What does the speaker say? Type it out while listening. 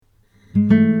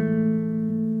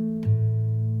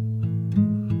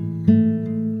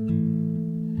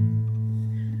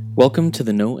Welcome to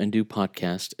the Know and Do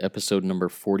podcast, episode number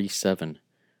 47,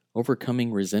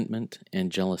 Overcoming Resentment and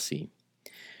Jealousy.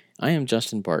 I am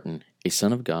Justin Barton, a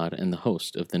son of God and the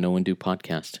host of the Know and Do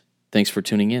podcast. Thanks for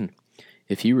tuning in.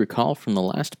 If you recall from the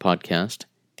last podcast,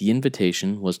 the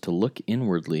invitation was to look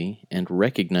inwardly and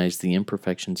recognize the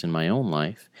imperfections in my own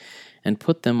life and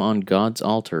put them on God's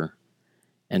altar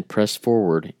and press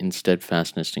forward in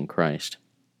steadfastness in Christ.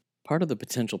 Part of the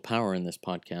potential power in this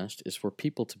podcast is for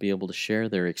people to be able to share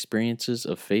their experiences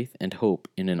of faith and hope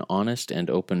in an honest and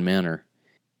open manner.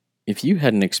 If you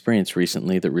had an experience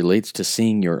recently that relates to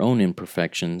seeing your own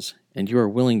imperfections and you are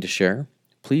willing to share,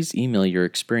 please email your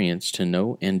experience to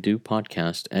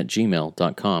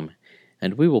knowanddopodcast@gmail.com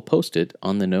and we will post it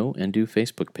on the Know and Do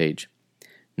Facebook page.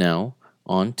 Now,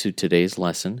 on to today's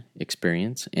lesson,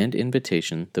 experience, and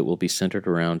invitation that will be centered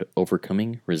around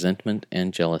overcoming resentment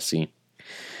and jealousy.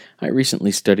 I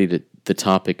recently studied the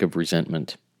topic of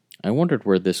resentment. I wondered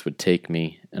where this would take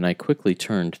me, and I quickly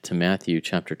turned to Matthew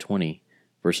chapter 20,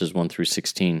 verses 1 through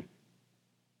 16.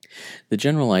 The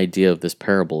general idea of this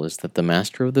parable is that the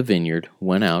master of the vineyard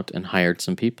went out and hired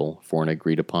some people for an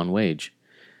agreed-upon wage,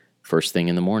 first thing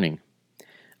in the morning.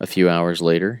 A few hours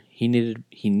later, he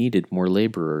needed more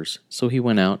laborers, so he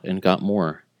went out and got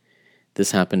more. This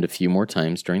happened a few more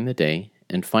times during the day,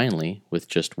 and finally, with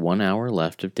just 1 hour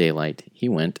left of daylight, he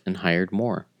went and hired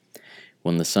more.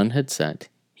 When the sun had set,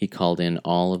 he called in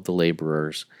all of the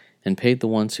laborers, and paid the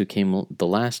ones who came the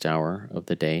last hour of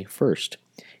the day first.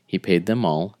 He paid them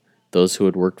all, those who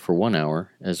had worked for 1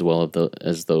 hour, as well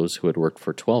as those who had worked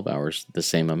for 12 hours, the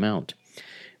same amount.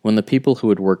 When the people who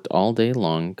had worked all day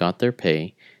long got their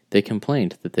pay, they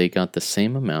complained that they got the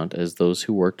same amount as those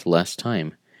who worked less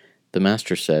time. The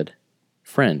master said,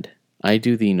 "Friend, I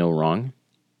do thee no wrong.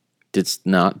 Didst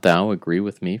not thou agree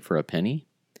with me for a penny?"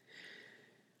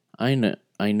 I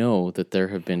know that there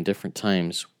have been different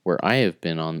times where I have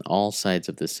been on all sides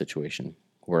of this situation,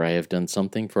 where I have done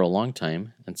something for a long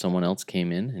time, and someone else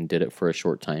came in and did it for a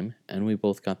short time, and we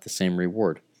both got the same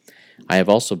reward. I have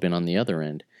also been on the other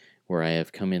end, where I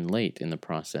have come in late in the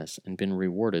process and been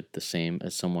rewarded the same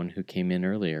as someone who came in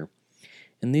earlier.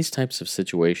 In these types of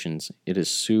situations, it is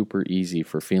super easy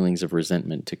for feelings of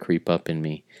resentment to creep up in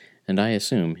me, and I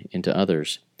assume into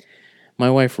others. My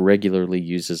wife regularly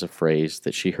uses a phrase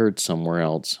that she heard somewhere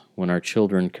else when our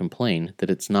children complain that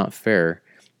it's not fair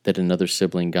that another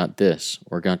sibling got this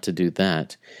or got to do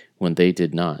that when they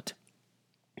did not.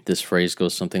 This phrase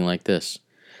goes something like this: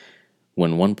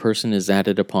 "When one person is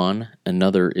added upon,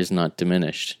 another is not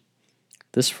diminished."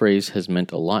 This phrase has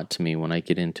meant a lot to me when I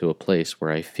get into a place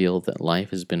where I feel that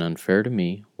life has been unfair to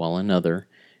me, while another,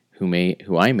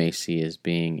 who I may see as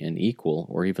being an equal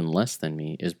or even less than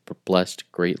me, is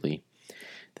blessed greatly.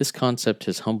 This concept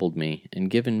has humbled me and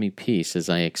given me peace as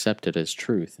I accept it as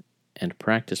truth and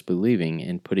practice believing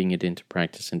and putting it into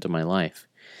practice into my life.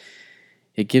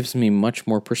 It gives me much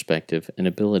more perspective and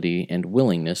ability and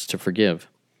willingness to forgive.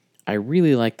 I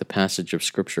really like the passage of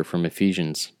Scripture from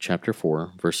Ephesians chapter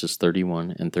 4, verses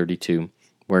 31 and 32,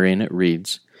 wherein it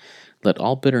reads, "Let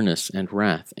all bitterness and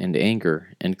wrath and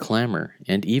anger and clamor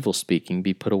and evil speaking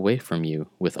be put away from you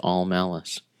with all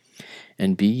malice.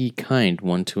 And be ye kind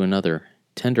one to another,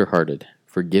 tender-hearted,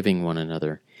 forgiving one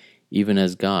another, even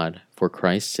as God, for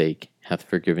Christ's sake, hath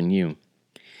forgiven you."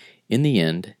 In the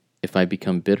end, if I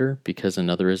become bitter because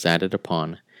another is added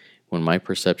upon, when my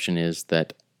perception is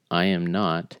that I am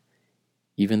not,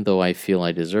 even though I feel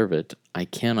I deserve it, I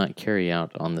cannot carry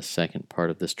out on the second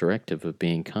part of this directive of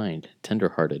being kind,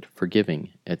 tender-hearted, forgiving,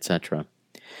 etc.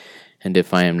 And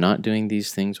if I am not doing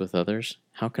these things with others,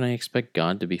 how can I expect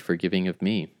God to be forgiving of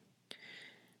me?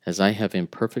 As I have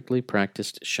imperfectly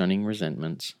practiced shunning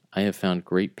resentments, I have found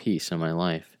great peace in my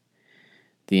life.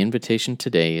 The invitation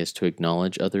today is to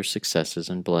acknowledge others' successes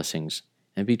and blessings,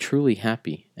 and be truly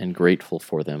happy and grateful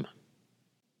for them.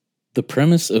 The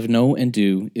premise of Know and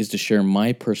Do is to share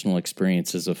my personal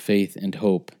experiences of faith and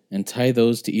hope, and tie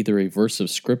those to either a verse of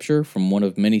Scripture from one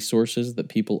of many sources that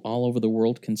people all over the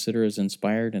world consider as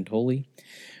inspired and holy,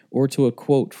 or to a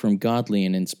quote from godly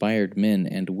and inspired men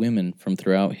and women from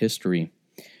throughout history.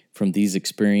 From these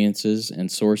experiences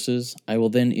and sources, I will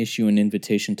then issue an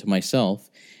invitation to myself,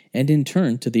 and in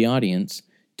turn to the audience,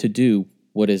 to do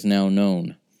what is now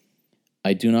known.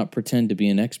 I do not pretend to be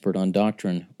an expert on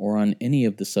doctrine or on any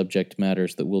of the subject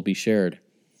matters that will be shared.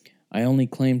 I only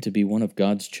claim to be one of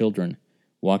God's children,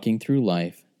 walking through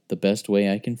life the best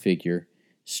way I can figure,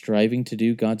 striving to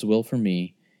do God's will for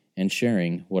me, and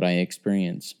sharing what I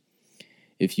experience.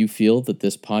 If you feel that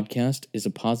this podcast is a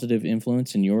positive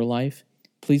influence in your life,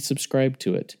 please subscribe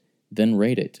to it, then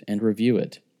rate it and review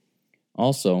it.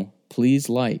 Also, please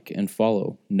like and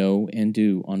follow Know and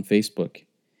Do on Facebook.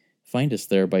 Find us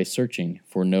there by searching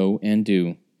for Know and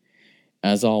Do.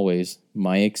 As always,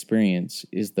 my experience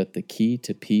is that the key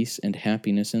to peace and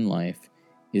happiness in life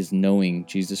is knowing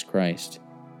Jesus Christ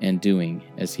and doing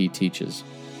as He teaches.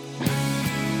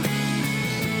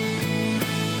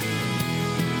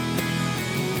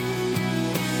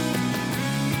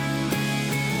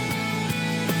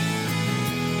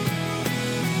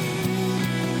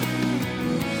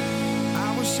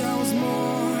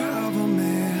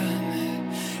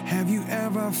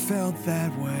 Ever felt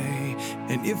that way?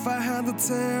 And if I had to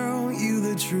tell you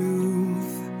the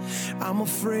truth, I'm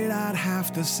afraid I'd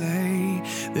have to say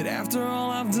that after all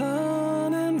I've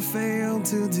done and failed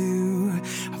to do,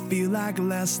 I feel like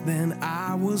less than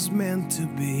I was meant to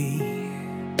be.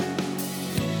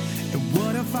 And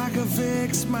what if I could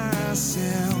fix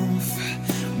myself?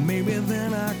 Maybe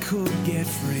then I could get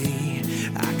free.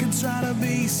 I could try to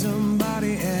be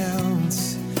somebody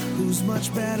else who's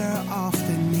much better off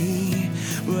than me.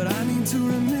 But I need to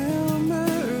remember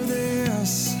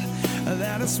this,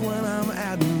 that is when I'm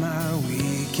at my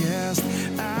weakest.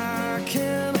 I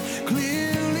can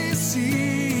clearly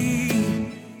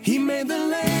see He made the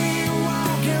lame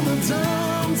walk and the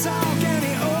dumb talk, and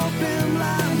He opened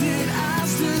blinded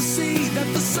eyes to see that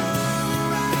the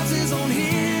sun rises on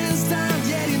His time.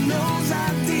 Yet He knows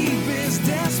our deepest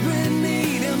desperate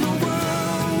need, and the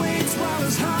world waits while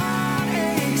His heart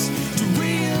aches to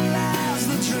realize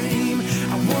the dream.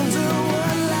 I wonder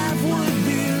what life would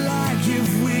be like if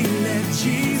we let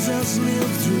Jesus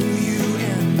live through